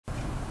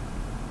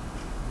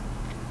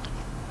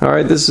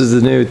Alright, this is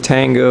the new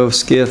Tango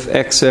Skiff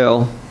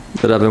XL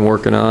that I've been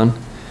working on.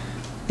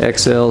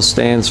 XL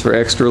stands for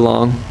extra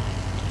long.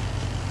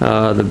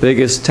 The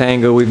biggest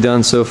Tango we've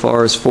done so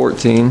far is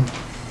 14,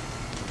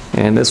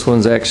 and this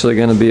one's actually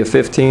going to be a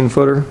 15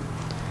 footer.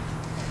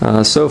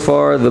 So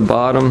far the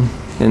bottom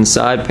and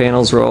side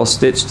panels are all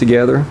stitched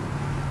together.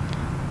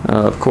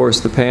 Of course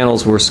the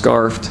panels were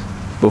scarfed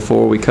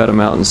before we cut them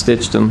out and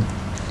stitched them.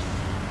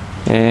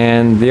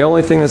 And the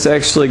only thing that's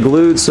actually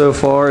glued so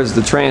far is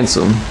the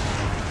transom.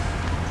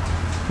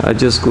 I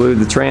just glued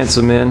the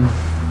transom in,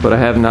 but I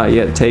have not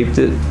yet taped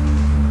it.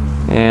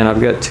 And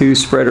I've got 2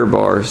 spreader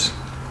bars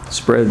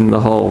spreading the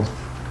hull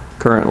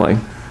currently.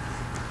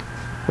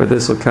 But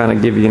this will kind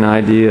of give you an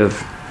idea of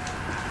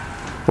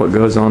what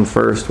goes on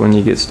first when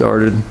you get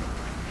started.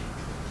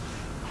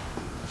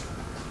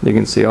 You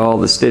can see all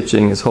the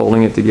stitching is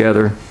holding it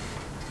together,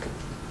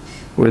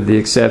 with the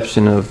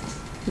exception of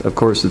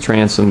course, the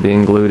transom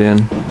being glued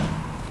in.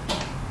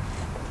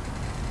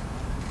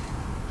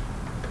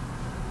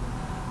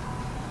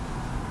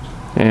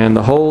 And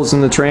the holes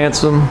in the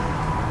transom,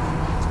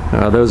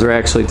 those are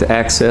actually to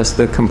access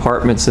the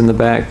compartments in the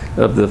back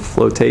of the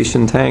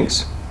flotation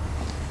tanks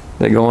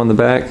that go on the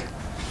back.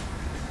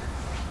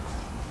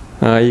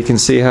 You can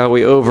see how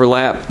we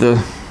overlap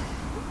the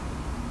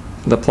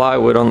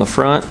plywood on the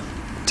front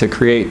to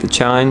create the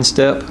chine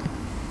step.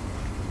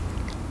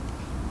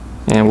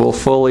 And we'll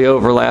fully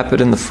overlap it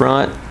in the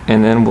front,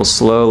 and then we'll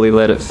slowly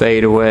let it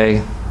fade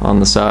away on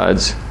the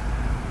sides,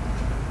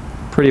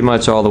 pretty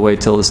much all the way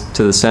to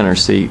the center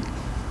seat.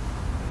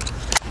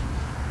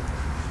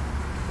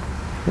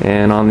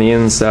 And on the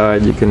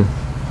inside you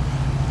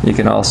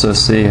can also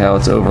see how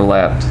it's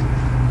overlapped.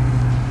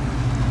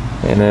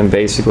 And then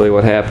basically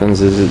what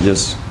happens is it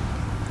just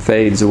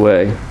fades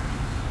away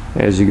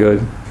as you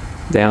go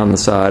down the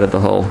side of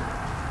the hull.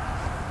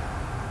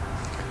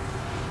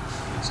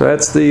 So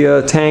that's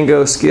the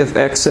Tango Skiff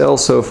XL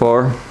so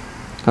far.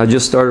 I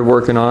just started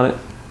working on it,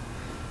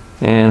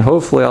 and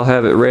hopefully I'll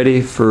have it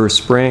ready for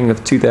spring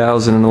of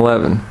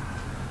 2011.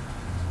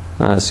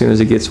 As soon as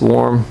it gets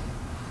warm,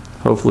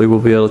 hopefully we'll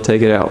be able to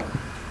take it out.